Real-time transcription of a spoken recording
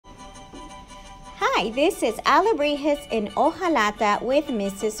Hi, this is ALEBRIJES in Hojalata with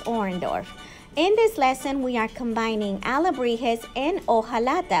Mrs. Orndorff. In this lesson, we are combining ALEBRIJES and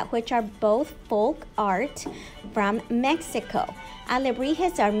Hojalata, which are both folk art from Mexico.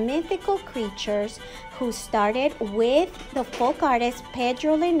 ALEBRIJES are mythical creatures who started with the folk artist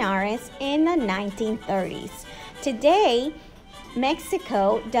Pedro Linares in the 1930s. Today,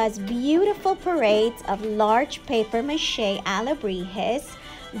 Mexico does beautiful parades of large papier-mâché ALEBRIJES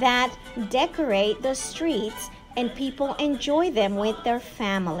that decorate the streets and people enjoy them with their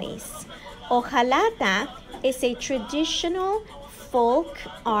families. Hojalata is a traditional folk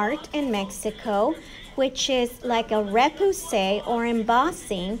art in Mexico, which is like a repousse or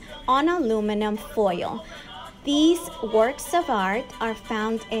embossing on aluminum foil. These works of art are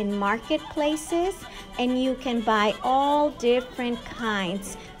found in marketplaces, and you can buy all different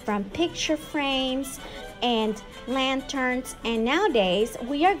kinds, from picture frames and lanterns, and nowadays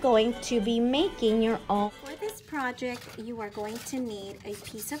we are going to be making your own. For this project, you are going to need a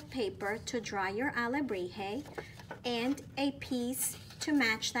piece of paper to draw your alebrije and a piece to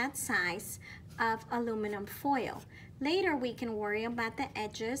match that size of aluminum foil. Later we can worry about the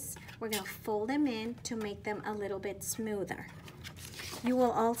edges. We're going to fold them in to make them a little bit smoother. You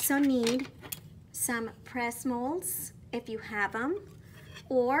will also need some press molds if you have them,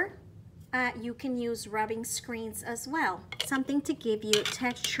 or you can use rubbing screens as well, something to give you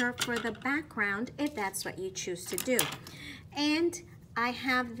texture for the background if that's what you choose to do. And I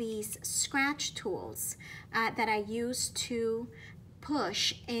have these scratch tools that I use to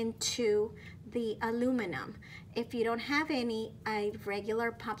push into the aluminum. If you don't have any, a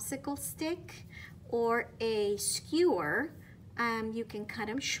regular popsicle stick or a skewer, you can cut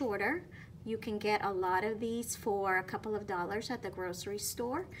them shorter. You can get a lot of these for a couple of dollars at the grocery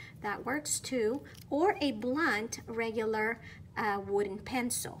store. That works too. Or a blunt, regular wooden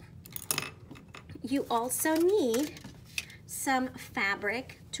pencil. You also need some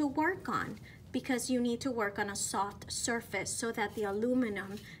fabric to work on, because you need to work on a soft surface so that the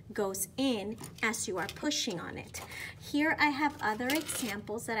aluminum goes in as you are pushing on it. Here I have other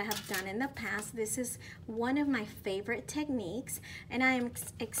examples that I have done in the past. This is one of my favorite techniques, and I am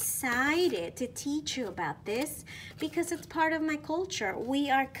excited to teach you about this because it's part of my culture. We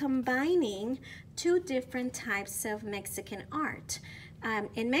are combining two different types of Mexican art.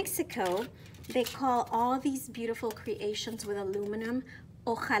 In Mexico, they call all these beautiful creations with aluminum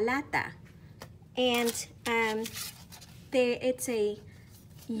Hojalata. And it's a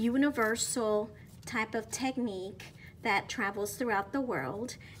universal type of technique that travels throughout the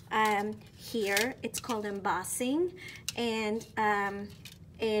world. Here it's called embossing, and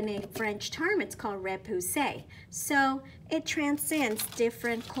in a French term it's called repousse. So it transcends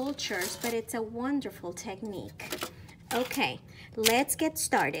different cultures, but it's a wonderful technique. Okay, let's get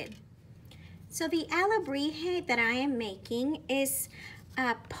started. So the alebrije that I am making is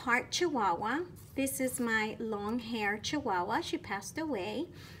part Chihuahua. This is my long hair Chihuahua. She passed away,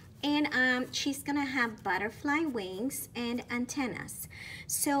 and she's gonna have butterfly wings and antennas.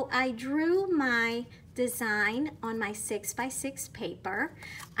 So I drew my design on my 6x6 paper.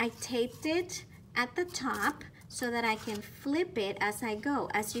 I taped it at the top so that I can flip it as I go.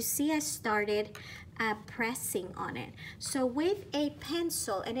 As you see, I started pressing on it. So with a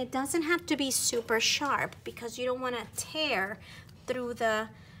pencil, and it doesn't have to be super sharp because you don't want to tear through the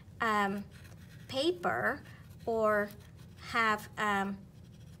paper or have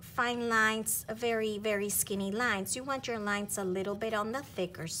fine lines, very skinny lines. You want your lines a little bit on the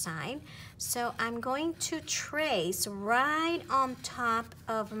thicker side. So I'm going to trace right on top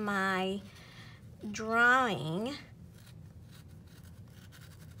of my drawing,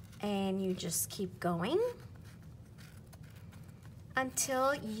 and you just keep going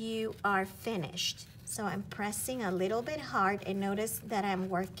until you are finished. So I'm pressing a little bit hard, and notice that I'm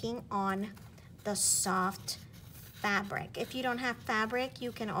working on the soft fabric. If you don't have fabric,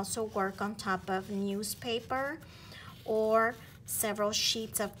 you can also work on top of newspaper or several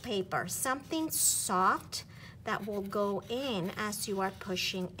sheets of paper. Something soft that will go in as you are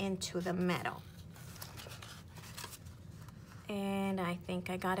pushing into the metal. And I think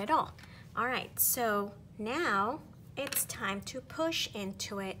I got it all. All right, so now it's time to push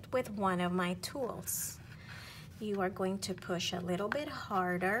into it with one of my tools. You are going to push a little bit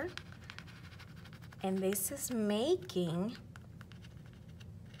harder, and this is making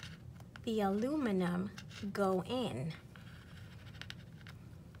the aluminum go in.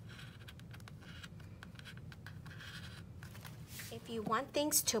 If you want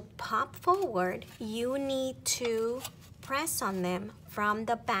things to pop forward, you need to press on them from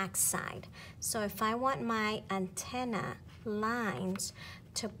the back side. So if I want my antenna lines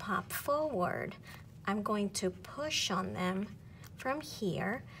to pop forward, I'm going to push on them from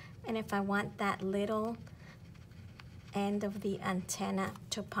here, and if I want that little end of the antenna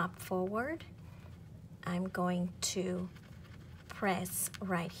to pop forward, I'm going to press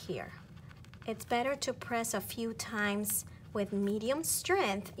right here. It's better to press a few times with medium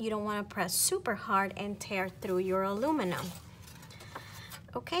strength. You don't want to press super hard and tear through your aluminum.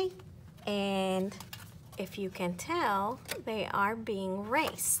 Okay, and if you can tell, they are being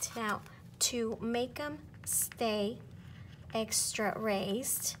raised. Now, to make them stay extra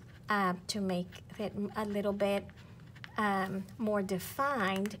raised, to make it a little bit more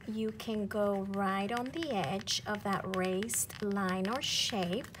defined, you can go right on the edge of that raised line or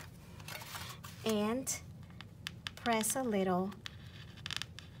shape and press a little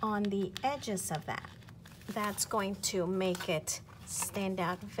on the edges of that. That's going to make it stand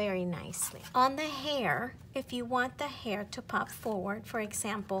out very nicely. On the hair, if you want the hair to pop forward, for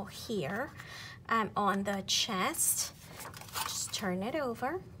example here on the chest, just turn it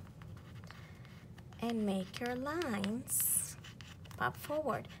over and make your lines pop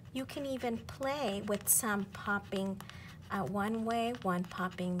forward. You can even play with some popping one way, one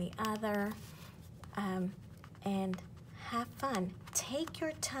popping the other, and have fun. Take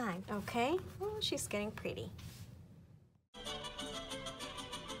your time, okay? Oh, she's getting pretty.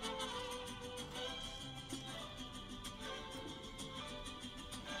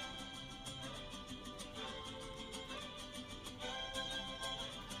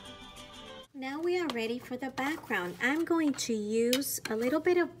 Now we are ready for the background. I'm going to use a little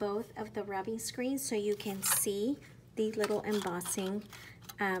bit of both of the rubbing screens so you can see the little embossing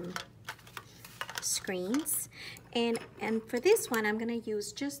screens. And for this one, I'm gonna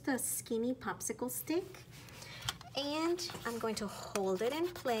use just a skinny popsicle stick, and I'm going to hold it in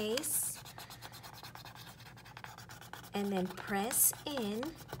place and then press in,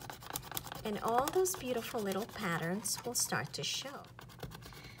 and all those beautiful little patterns will start to show.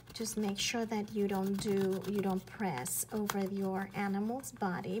 Just make sure that you don't press over your animal's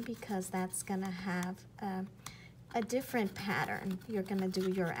body, because that's gonna have a different pattern. You're gonna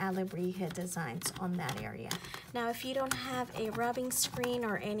do your alebrije designs on that area. Now, if you don't have a rubbing screen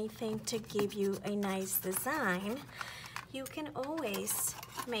or anything to give you a nice design, you can always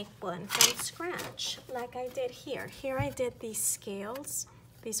make one from scratch, like I did here. Here I did these scales.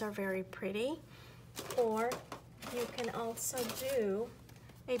 These are very pretty. Or you can also do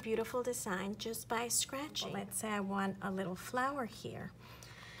a beautiful design just by scratching. Let's say I want a little flower here.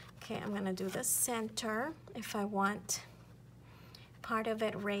 Okay, I'm gonna do the center. If I want part of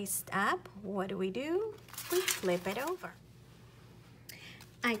it raised up, what do? We flip it over.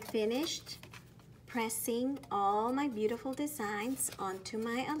 I finished pressing all my beautiful designs onto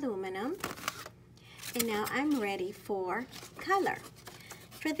my aluminum, and now I'm ready for color.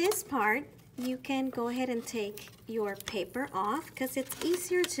 For this part, you can go ahead and take your paper off, because it's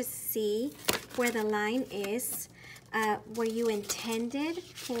easier to see where the line is, where you intended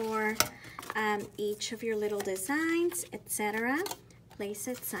for each of your little designs, etc. Place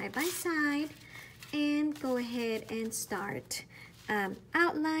it side by side and go ahead and start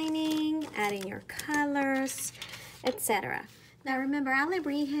outlining, adding your colors, etc. Now remember,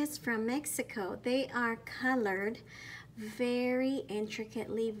 alebrijes from Mexico, they are colored very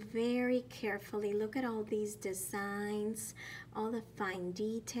intricately, very carefully. Look at all these designs, all the fine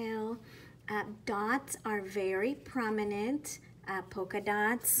detail. Dots are very prominent. Polka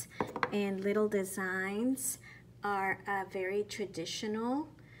dots and little designs are very traditional.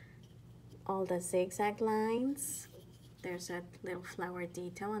 All the zigzag lines. There's a little flower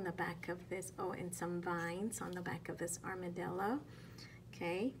detail on the back of this, oh, and some vines on the back of this armadillo.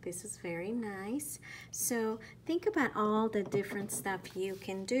 Okay, this is very nice. So think about all the different stuff you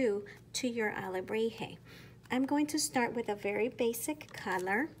can do to your alebrije. I'm going to start with a very basic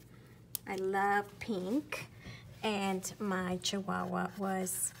color. I love pink, and my Chihuahua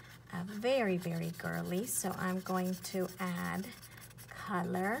was very, very girly, so I'm going to add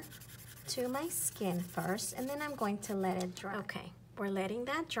color to my skin first, and then I'm going to let it dry. Okay, we're letting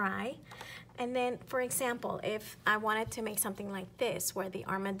that dry. And then, for example, if I wanted to make something like this, where the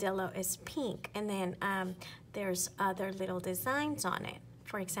armadillo is pink, and then there's other little designs on it.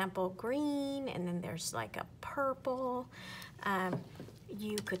 For example, green, and then there's like a purple.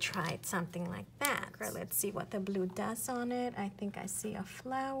 You could try something like that. Let's see what the blue does on it. I think I see a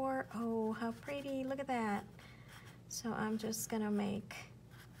flower. Oh, how pretty, look at that. So I'm just gonna make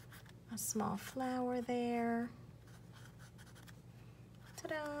a small flower there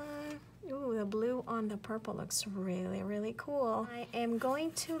Ta-da! Ooh, the blue on the purple looks really, really cool. I am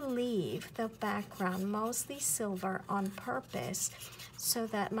going to leave the background mostly silver on purpose so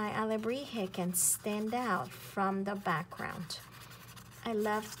that my alebrije can stand out from the background. I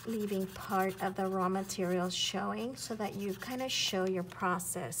love leaving part of the raw materials showing so that you kind of show your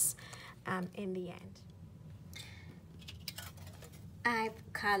process in the end.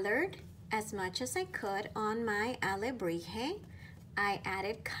 I've colored as much as I could on my alebrije. I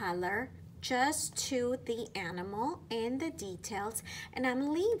added color just to the animal and the details, and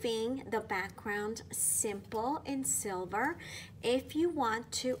I'm leaving the background simple in silver. If you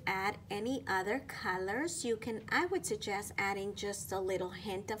want to add any other colors, you can, I would suggest adding just a little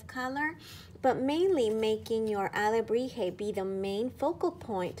hint of color, but mainly making your alebrije be the main focal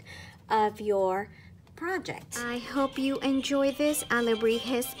point of your project. I hope you enjoy this.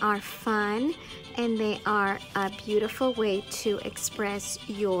 Alebrijes are fun and they are a beautiful way to express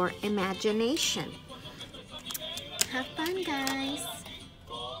your imagination. Have fun, guys.